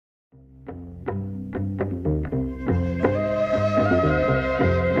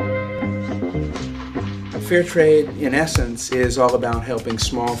Fair trade, in essence, is all about helping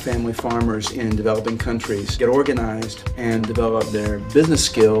small family farmers in developing countries get organized and develop their business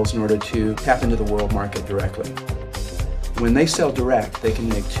skills in order to tap into the world market directly. When they sell direct, they can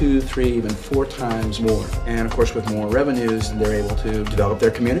make 2, 3, even 4 times more. And of course, with more revenues, they're able to develop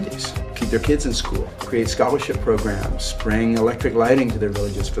their communities, keep their kids in school, create scholarship programs, bring electric lighting to their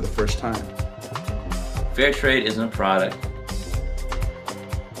villages for the first time. Fair trade isn't a product.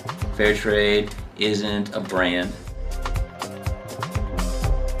 Fair trade isn't a brand.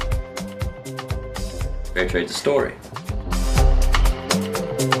 Fair trade's a story.